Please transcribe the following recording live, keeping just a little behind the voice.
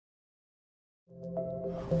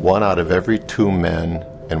1 out of every 2 men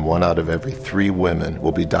and 1 out of every 3 women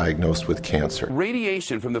will be diagnosed with cancer.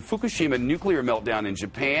 Radiation from the Fukushima nuclear meltdown in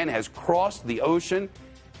Japan has crossed the ocean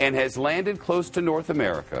and has landed close to North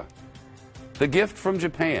America. The gift from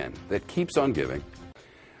Japan that keeps on giving.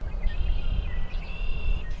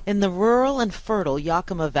 In the rural and fertile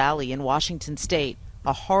Yakima Valley in Washington state,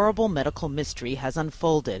 a horrible medical mystery has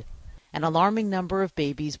unfolded. An alarming number of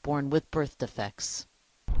babies born with birth defects.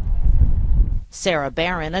 Sarah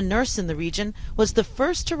Barron, a nurse in the region, was the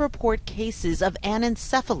first to report cases of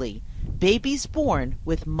anencephaly, babies born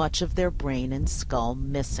with much of their brain and skull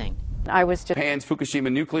missing. Japan's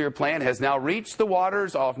Fukushima nuclear plant has now reached the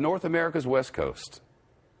waters off North America's west coast.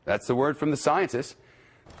 That's the word from the scientists.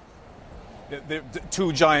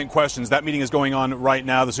 Two giant questions. That meeting is going on right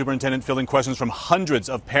now. The superintendent fielding questions from hundreds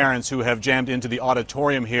of parents who have jammed into the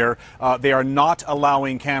auditorium here. They are not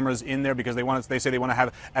allowing cameras in there because they say they want to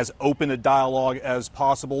have as open a dialogue as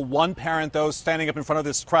possible. One parent, though, standing up in front of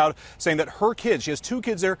this crowd saying that her kids, she has 2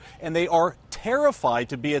 kids there, and they are terrified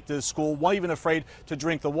to be at this school, one even afraid to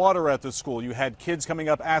drink the water at the school. You had kids coming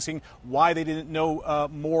up asking why they didn't know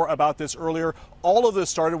more about this earlier. All of this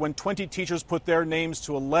started when 20 teachers put their names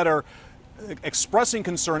to a letter expressing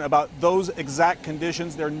concern about those exact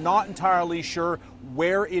conditions. They're not entirely sure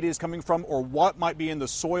where it is coming from or what might be in the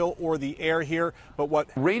soil or the air here, but what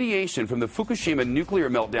radiation from the Fukushima nuclear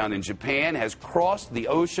meltdown in Japan has crossed the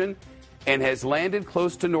ocean and has landed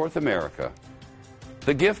close to North America.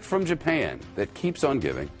 The gift from Japan that keeps on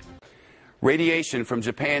giving. Radiation from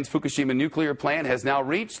Japan's Fukushima nuclear plant has now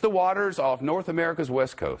reached the waters off North America's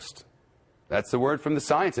west coast. That's the word from the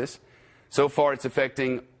scientists. So far, it's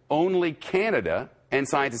affecting only Canada, and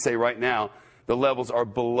scientists say right now the levels are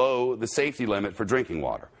below the safety limit for drinking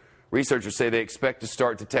water. Researchers say they expect to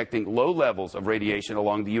start detecting low levels of radiation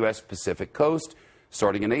along the U.S. Pacific coast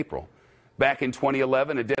starting in April. Back in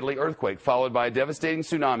 2011, a deadly earthquake followed by a devastating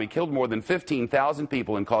tsunami killed more than 15,000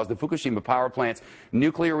 people and caused the Fukushima power plant's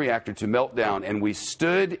nuclear reactor to melt down. And we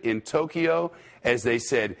stood in Tokyo as they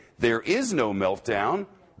said, there is no meltdown.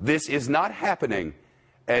 This is not happening,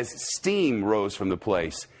 as steam rose from the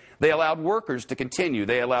place. They allowed workers to continue.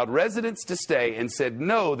 They allowed residents to stay and said,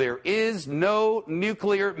 no, there is no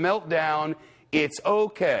nuclear meltdown. It's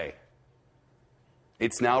okay.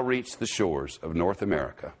 It's now reached the shores of North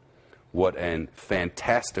America. What an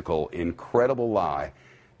fantastical, incredible lie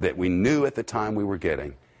that we knew at the time we were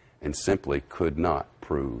getting and simply could not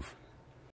prove